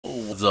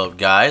What's up,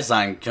 guys?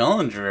 I'm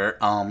Killinger.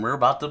 We're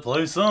about to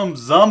play some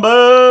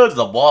Zombies,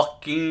 the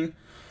walking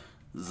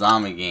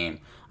zombie game.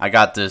 I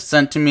got this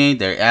sent to me.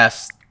 They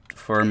asked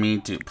for me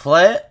to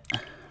play it.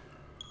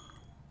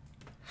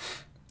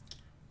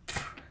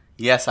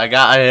 Yes, I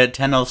got a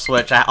Nintendo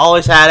Switch. I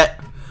always had it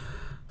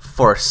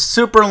for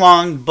super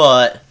long,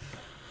 but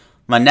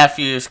my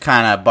nephews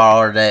kind of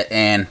borrowed it,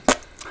 and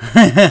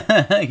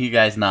you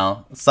guys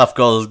know, stuff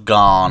goes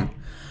gone.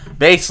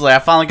 Basically, I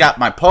finally got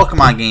my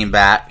Pokemon game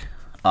back.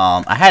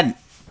 I had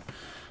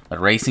a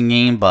racing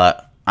game,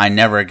 but I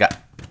never got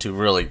to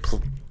really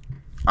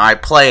I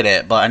played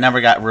it, but I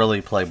never got really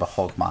play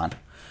Pokemon.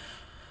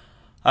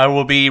 I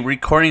will be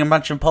recording a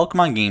bunch of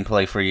Pokemon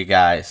gameplay for you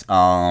guys.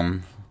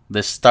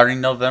 This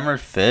starting November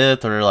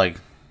 5th, or like,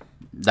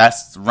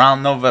 that's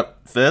around November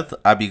 5th.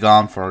 I'll be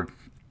gone for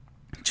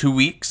 2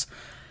 weeks.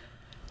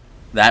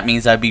 That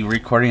means I'll be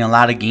recording a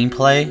lot of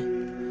gameplay.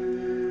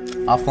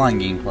 Offline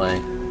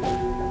gameplay.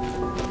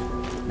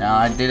 Now,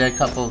 I did a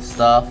couple of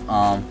stuff,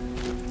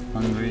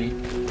 hungry.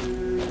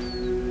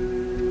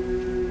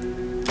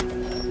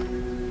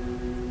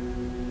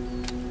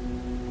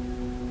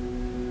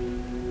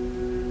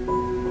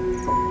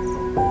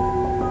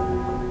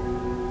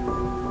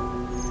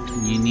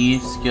 You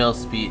need skill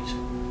speech.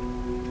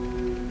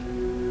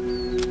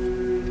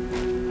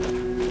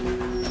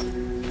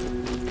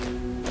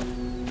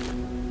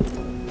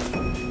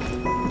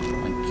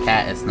 My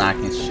cat is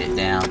knocking shit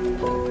down.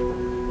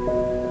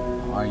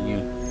 How are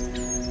you?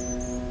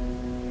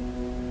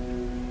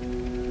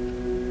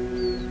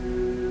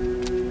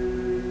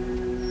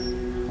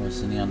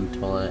 Sitting on the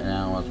toilet and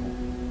I was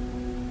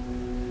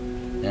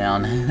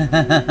down.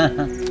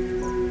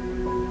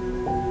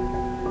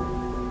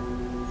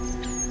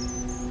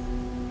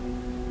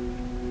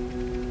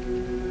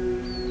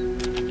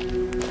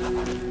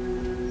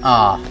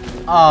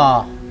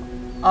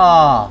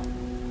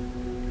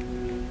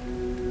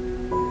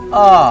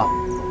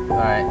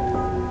 Alright.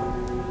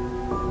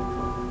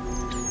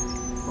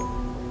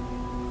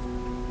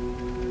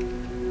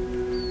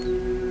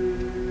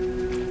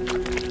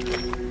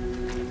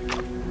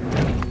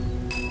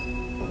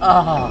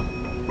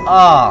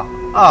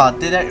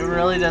 Did I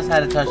really just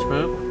had to touch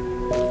poop?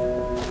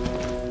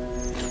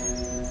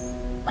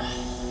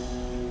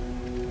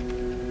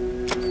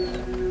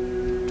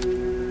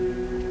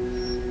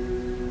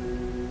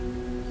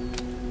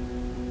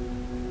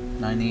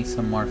 I need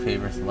some more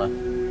favors left.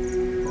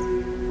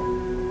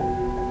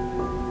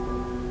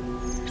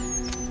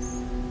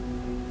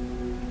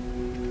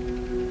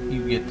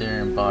 You get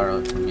there and borrow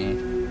it from me.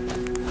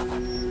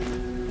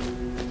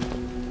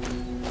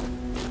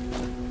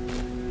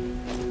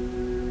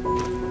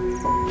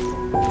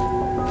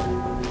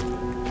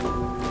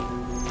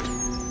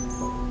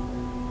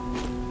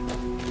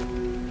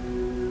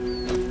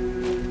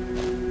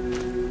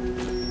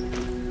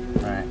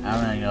 I'm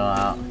gonna go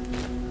out.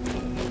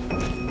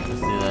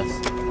 Let's do this.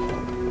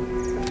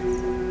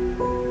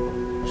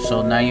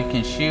 So now you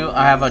can shoot.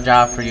 I have a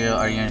job for you.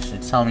 Are you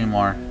interested? Tell me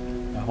more.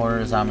 A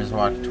horde of zombies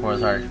walking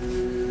towards our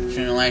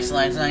shooting lights.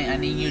 I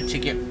need you to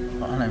get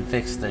on and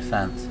fix the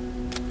fence.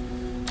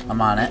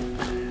 I'm on it.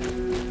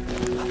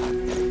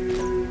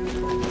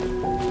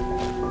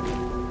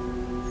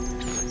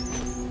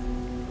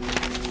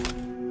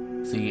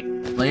 See,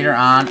 later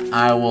on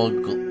I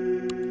will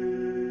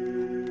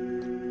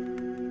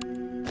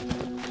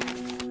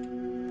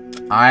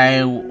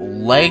I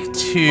like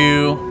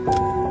to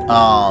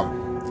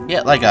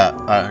get like a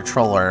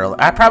controller.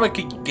 I probably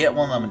could get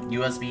one of them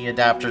USB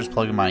adapters,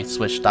 plug in my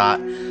Switch dot,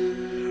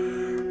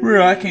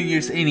 where I can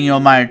use any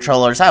of my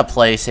controllers. I have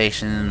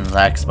PlayStation,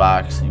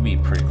 Xbox. It'd be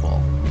pretty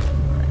cool.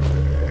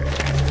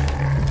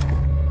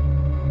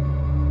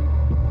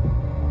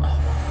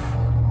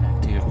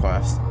 Back to your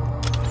quest.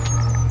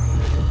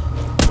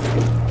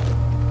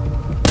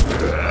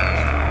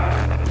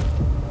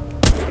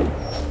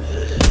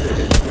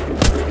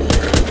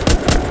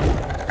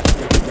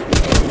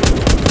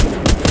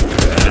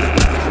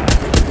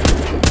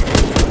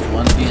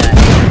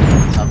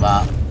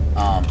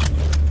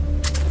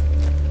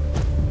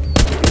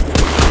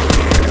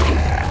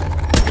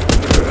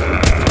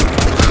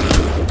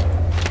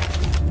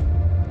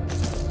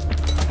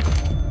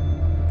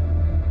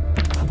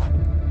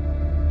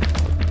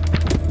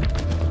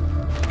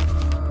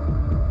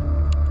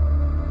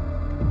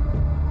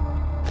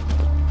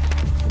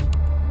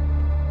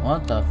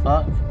 What the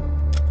fuck?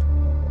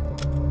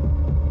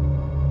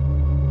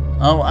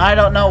 Oh, I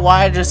don't know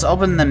why I just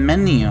opened the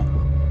menu.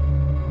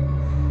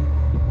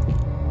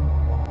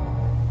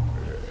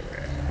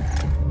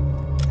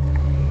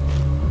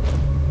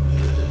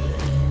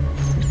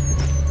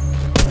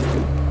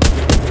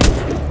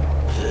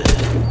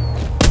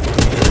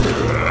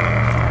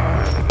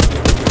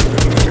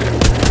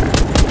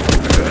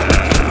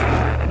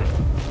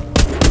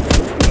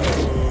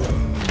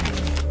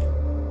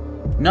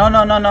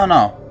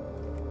 No.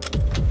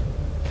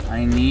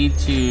 I need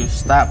to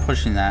stop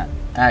pushing that.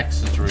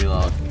 X is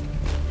reload.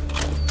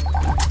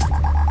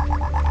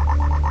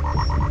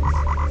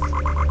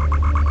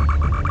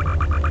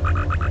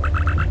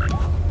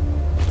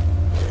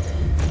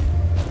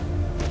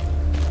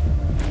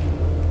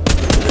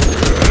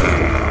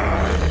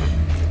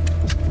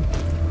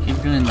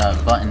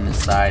 the button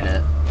inside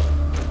it.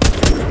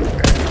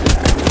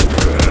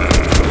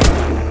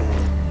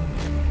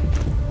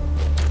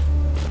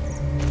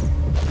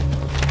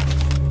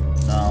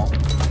 No.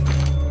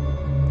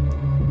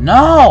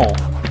 No!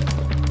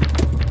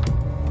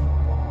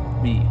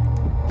 Me.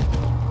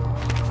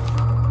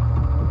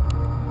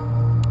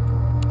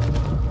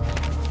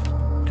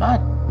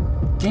 God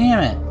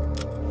damn it.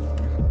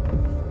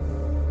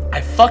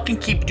 I fucking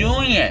keep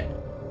doing it.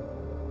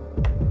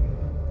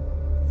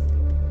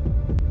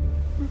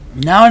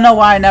 Now I know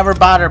why I never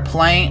bother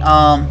playing,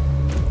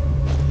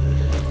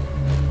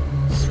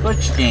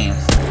 Switch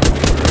games.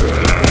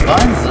 The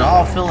buttons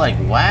all feel like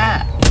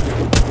whack.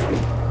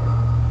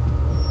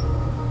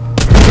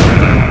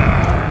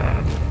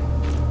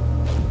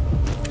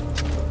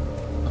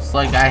 It's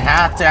like I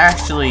have to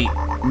actually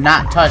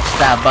not touch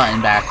that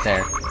button back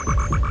there.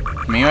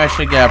 Maybe I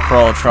should get a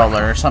Pro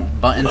Controller or some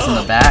buttons in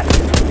the back.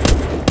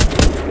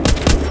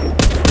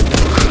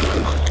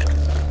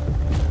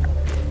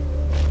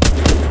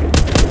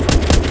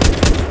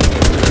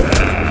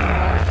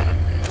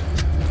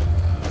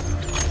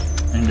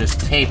 And just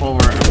tape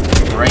over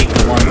and break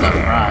the ones up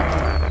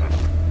front.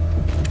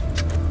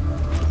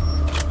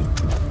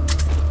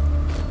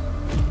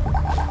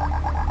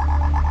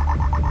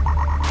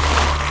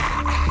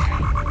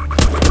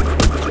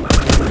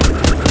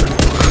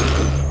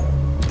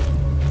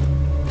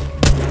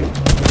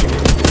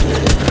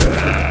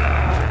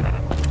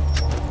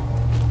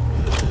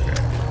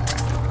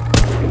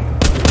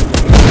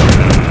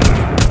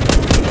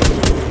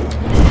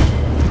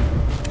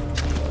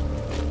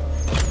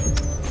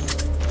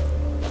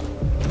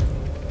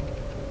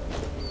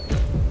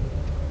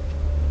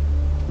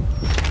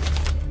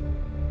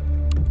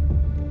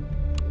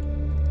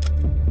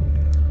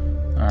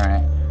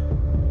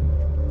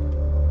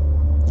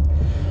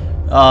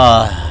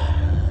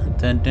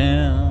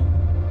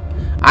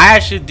 I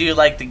actually do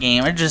like the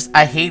game.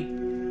 I hate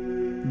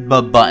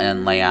the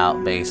button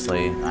layout,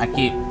 basically.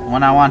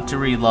 When I want to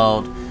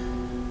reload,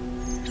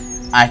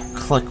 I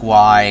click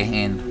Y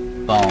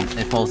and boom,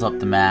 it pulls up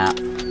the map.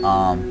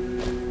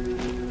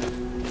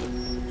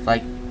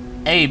 Like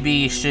A,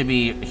 B should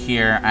be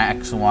here,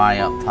 X and Y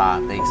up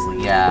top,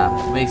 basically.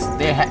 Yeah, basically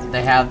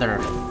they have their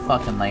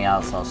fucking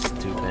layout so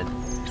stupid.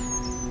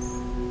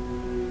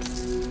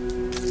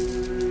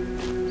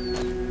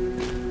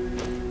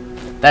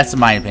 That's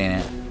my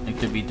opinion. It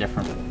could be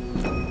different.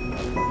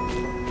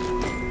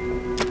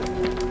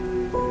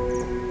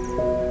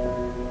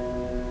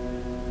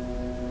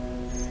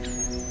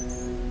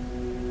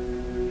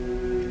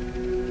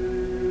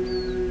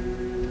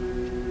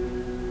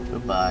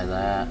 Goodbye,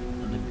 that.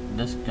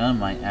 This gun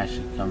might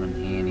actually come in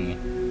handy.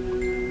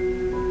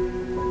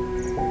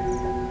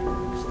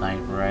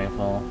 Sniper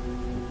rifle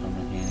will come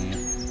in handy.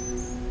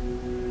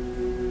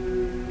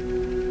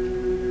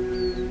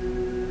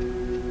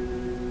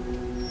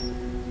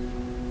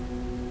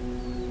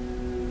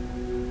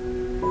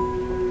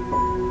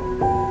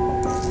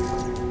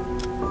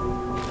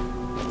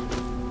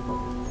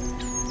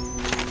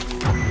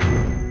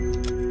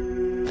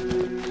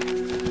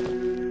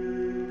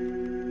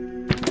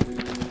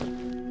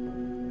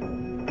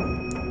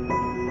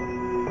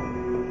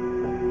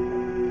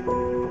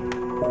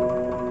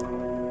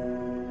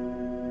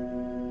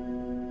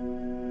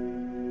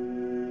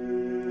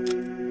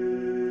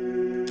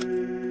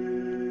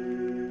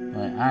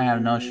 I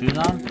have no shoes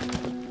on?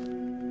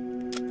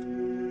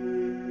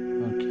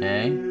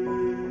 Okay.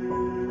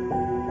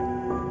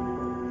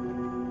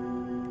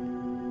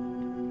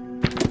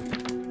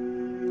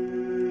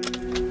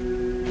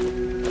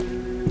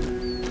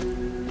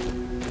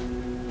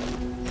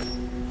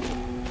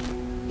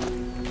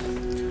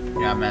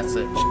 Yeah,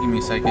 message. Give me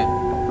a second.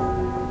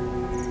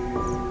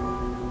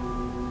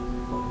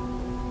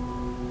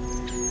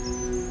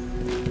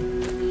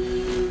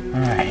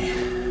 Alright.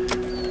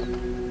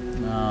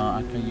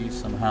 I could use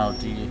some help.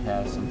 Do you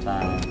have some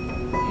time?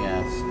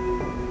 Yes.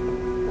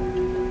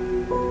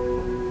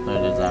 So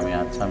does that mean?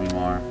 Tell me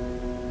more.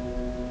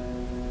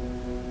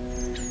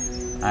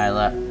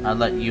 I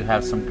let you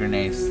have some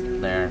grenades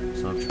there,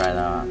 so try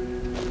that.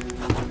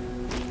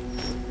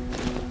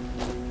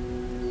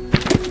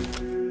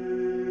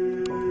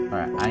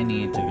 Alright, I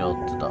need to go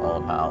to the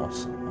old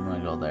house. I'm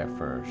gonna go there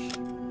first.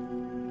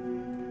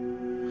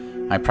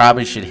 I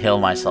probably should heal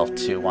myself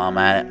too while I'm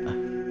at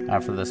it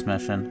after this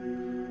mission.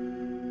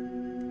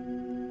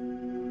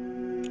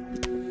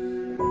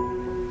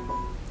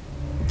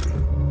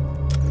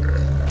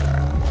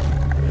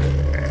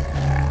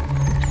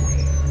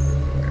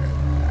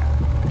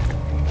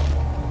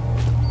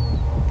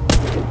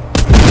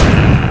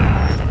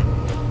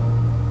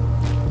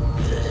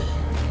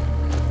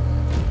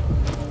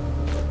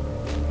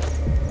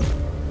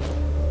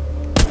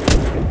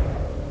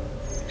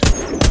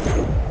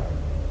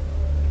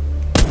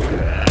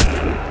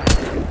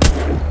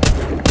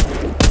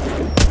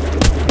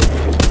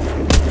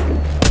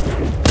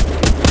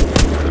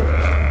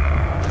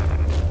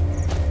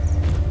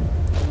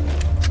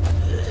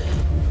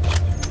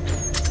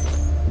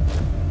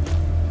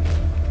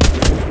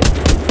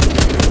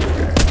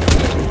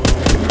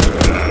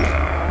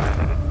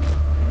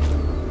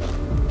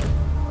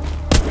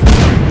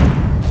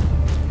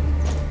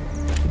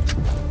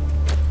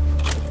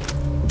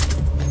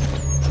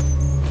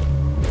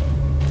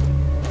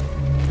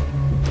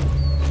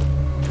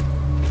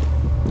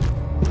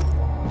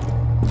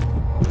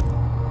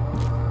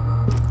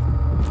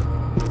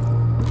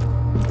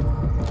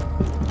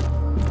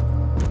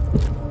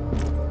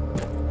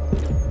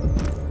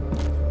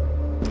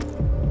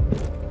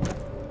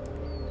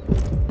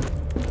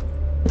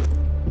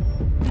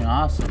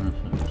 awesome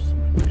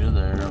if you're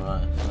there,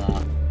 but it's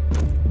not.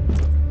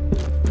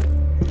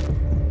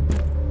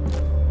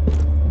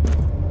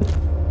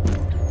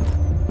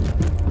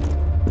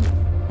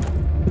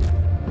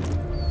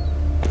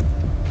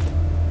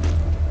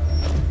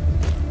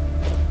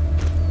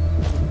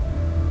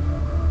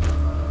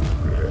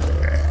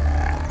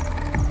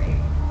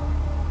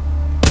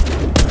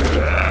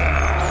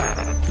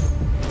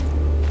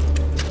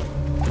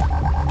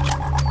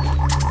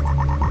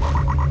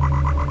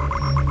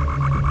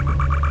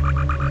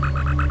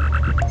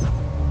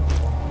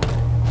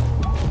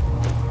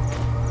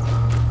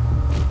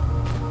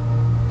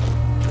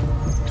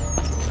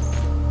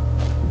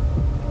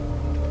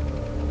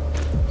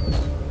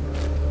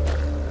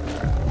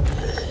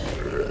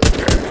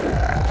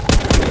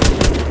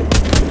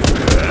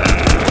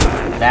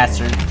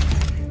 Bastard.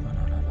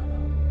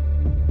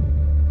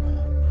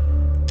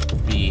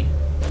 B.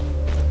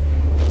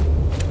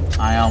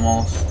 I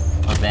almost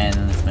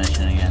abandoned this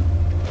mission again.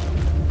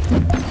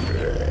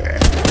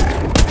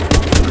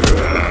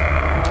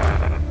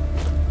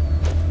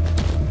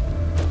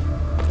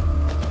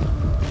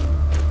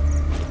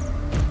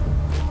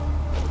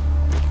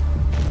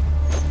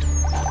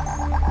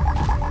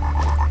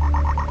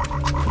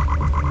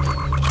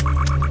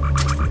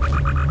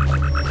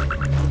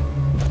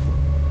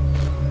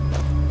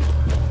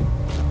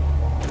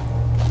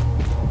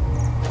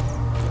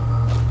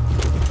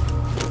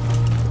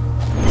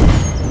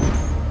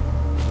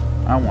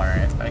 I'm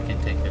wondering if I can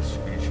take a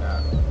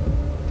screenshot.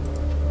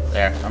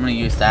 There, I'm gonna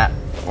use that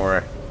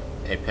for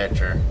a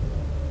picture.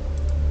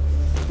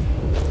 I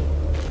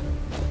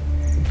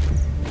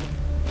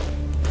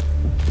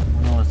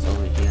don't know what's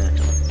over here.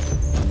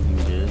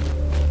 Anything good?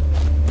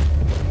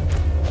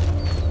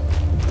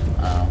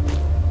 Oh.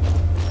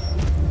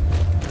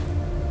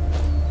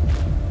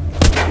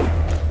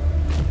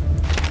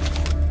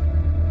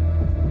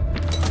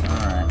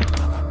 Alright.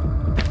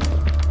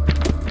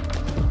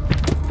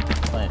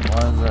 Wait,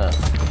 what is this?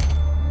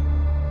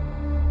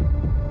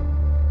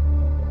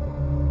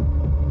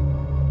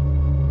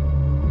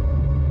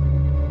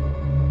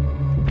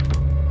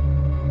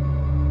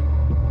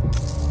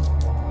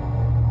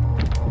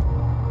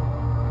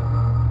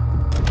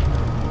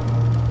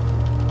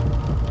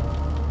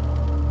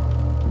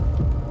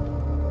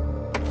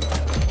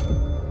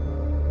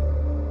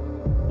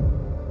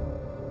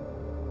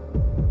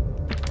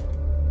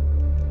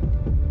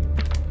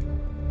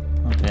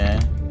 Okay.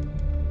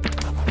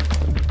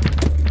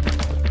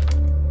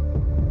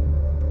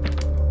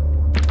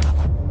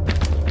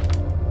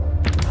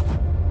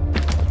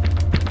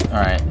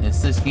 Alright,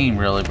 is this game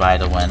really buy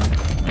to win? I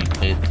mean,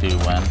 pay to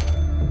win.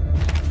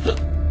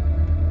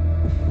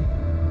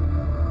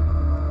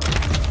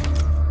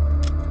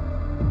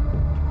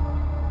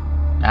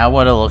 Now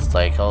what it looks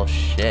like. Oh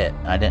shit,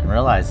 I didn't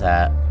realize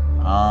that.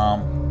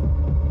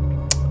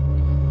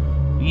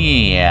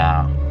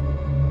 Yeah.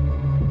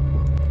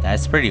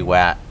 That's pretty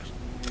whack.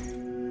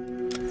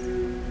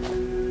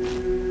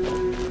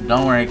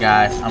 Don't worry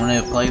guys, I'm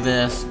gonna play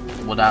this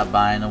without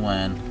buying a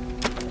win.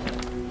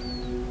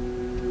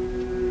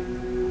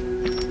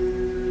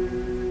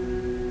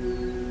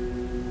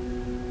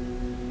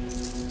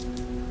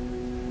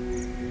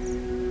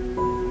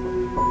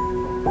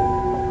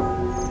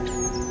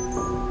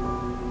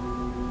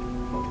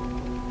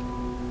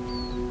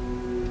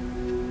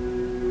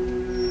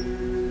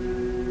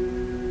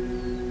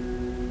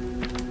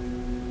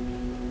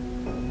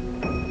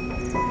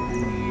 I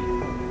need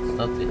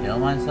stuff to heal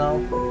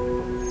myself.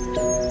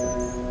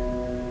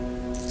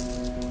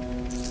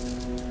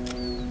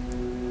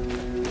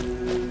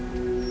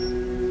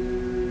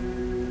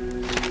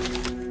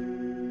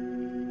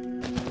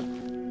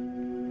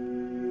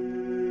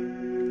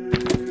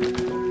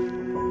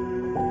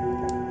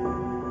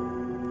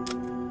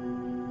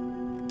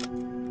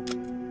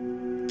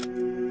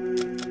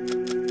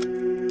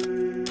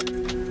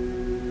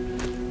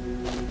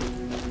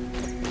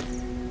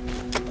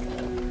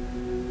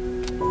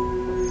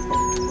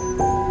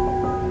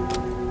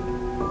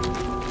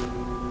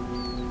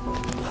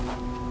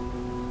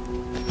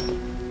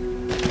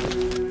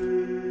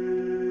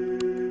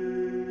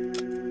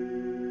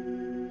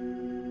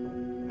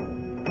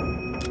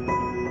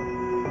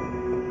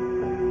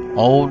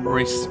 Old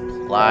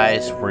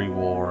supplies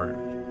reward.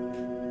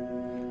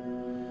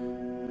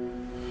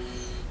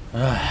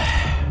 Okay.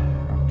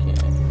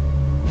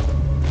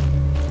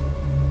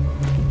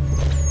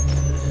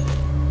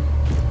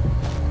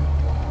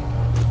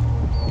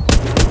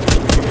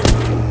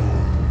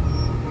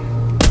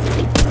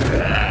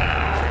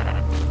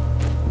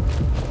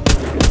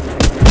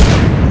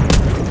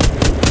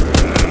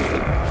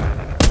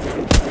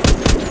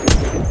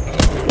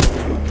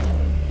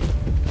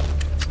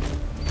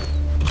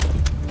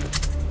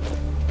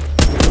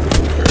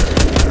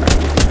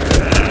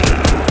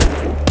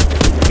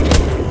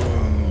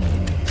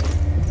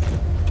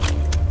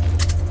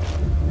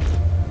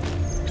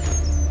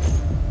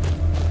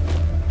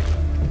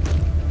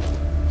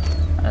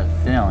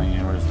 Feeling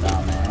it was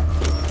down there.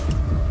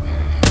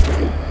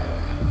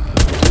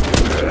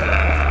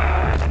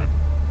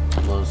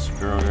 Little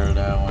screw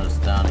that was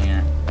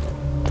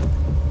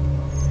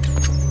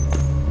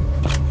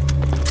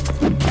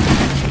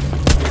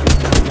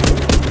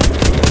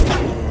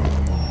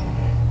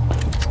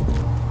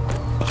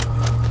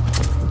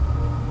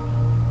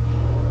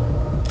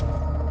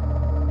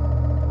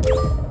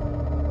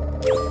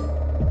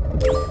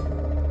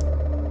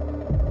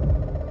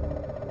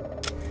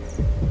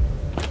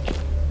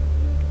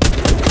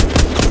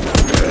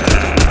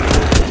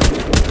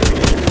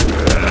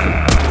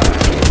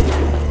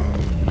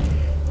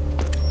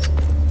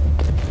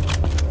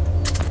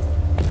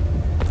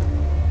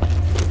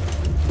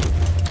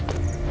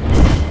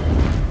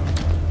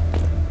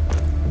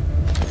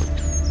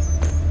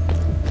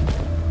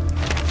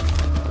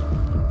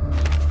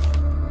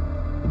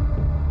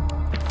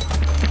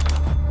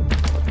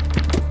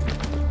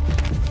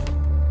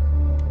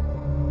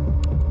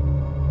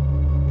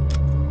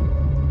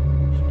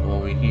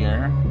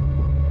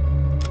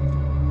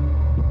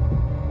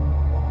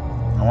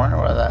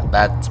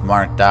that's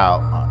marked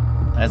out.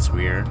 That's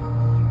weird.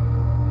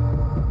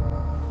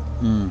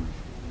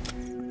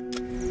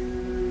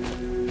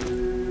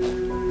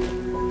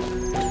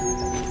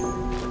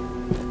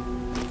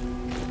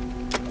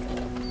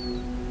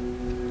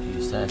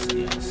 He says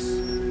yes.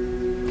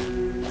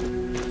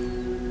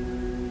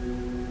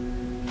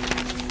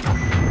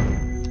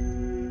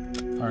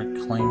 Our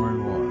claim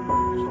rewards.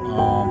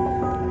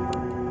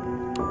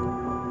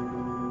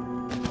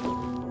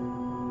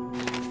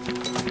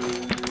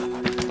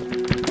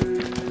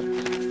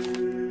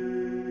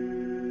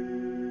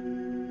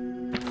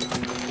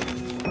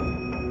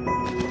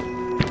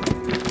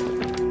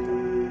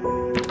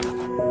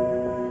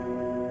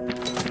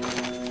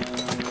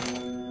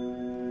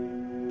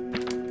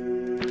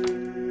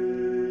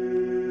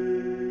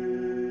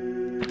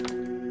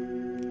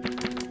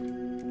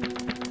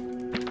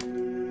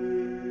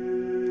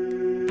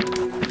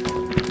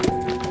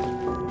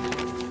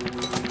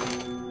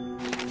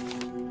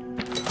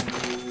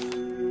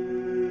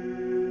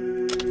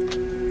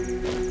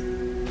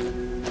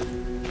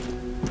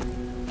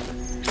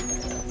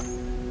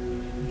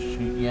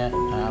 Yet,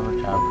 I have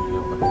a tab for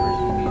you, but first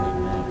you need a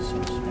next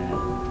some spam.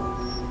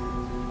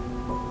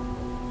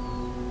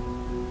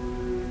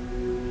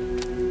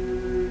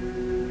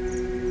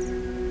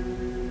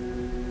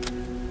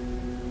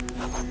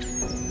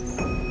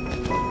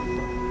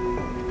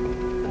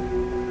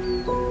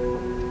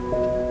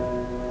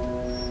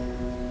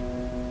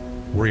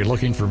 Were you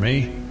looking for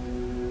me?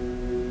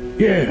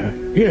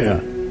 Yeah,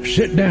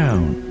 sit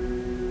down.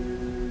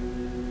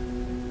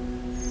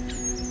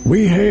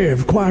 We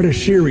have quite a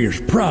serious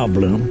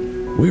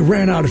problem. We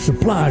ran out of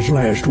supplies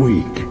last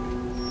week.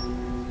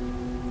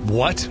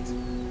 What?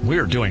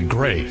 We're doing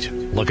great.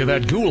 Look at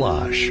that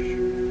goulash.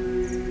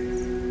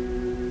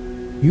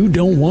 You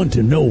don't want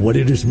to know what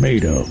it is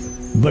made of,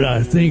 but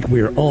I think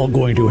we're all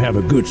going to have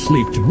a good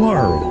sleep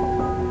tomorrow.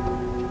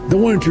 The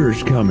winter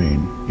is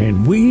coming,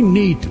 and we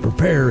need to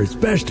prepare as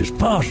best as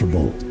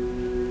possible.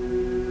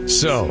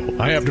 So,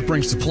 I have to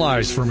bring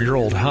supplies from your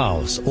old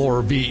house,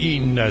 or be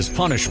eaten as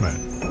punishment,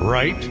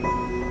 right?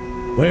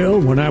 Well,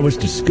 when I was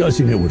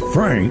discussing it with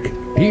Frank,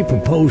 he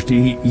proposed to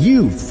eat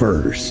you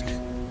first.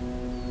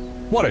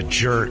 What a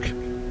jerk.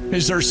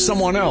 Is there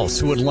someone else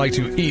who would like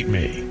to eat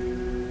me?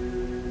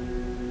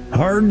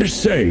 Hard to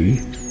say,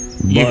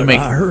 You can but make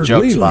I heard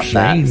jokes Lila about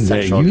that, saying that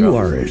sexual you jokes.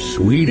 are as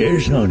sweet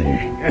as honey.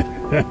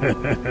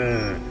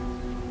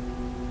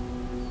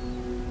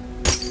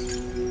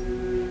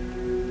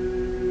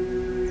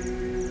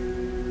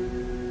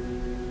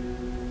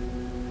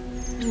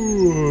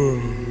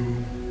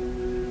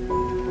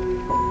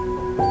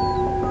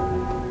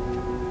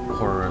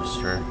 Poor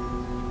rooster.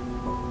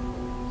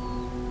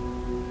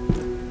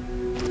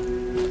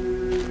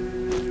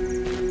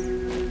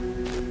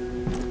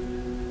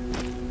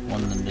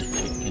 One of the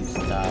chickens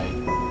died.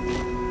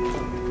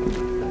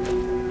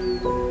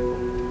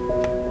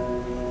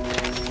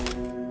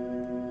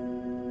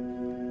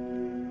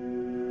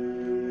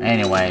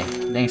 Anyway,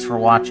 thanks for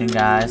watching,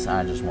 guys.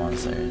 I just want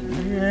to say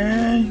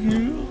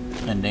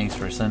and thanks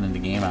for sending the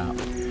game out.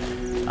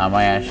 I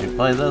might actually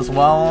play this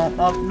while I'm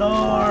up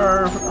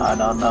north. I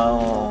don't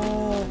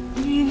know.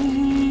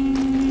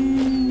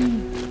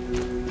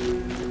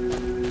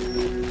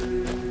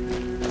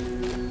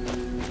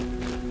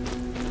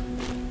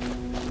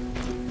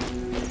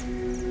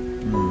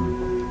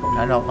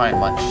 I don't find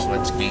much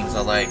Switch games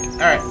I like.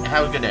 Alright,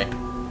 have a good day.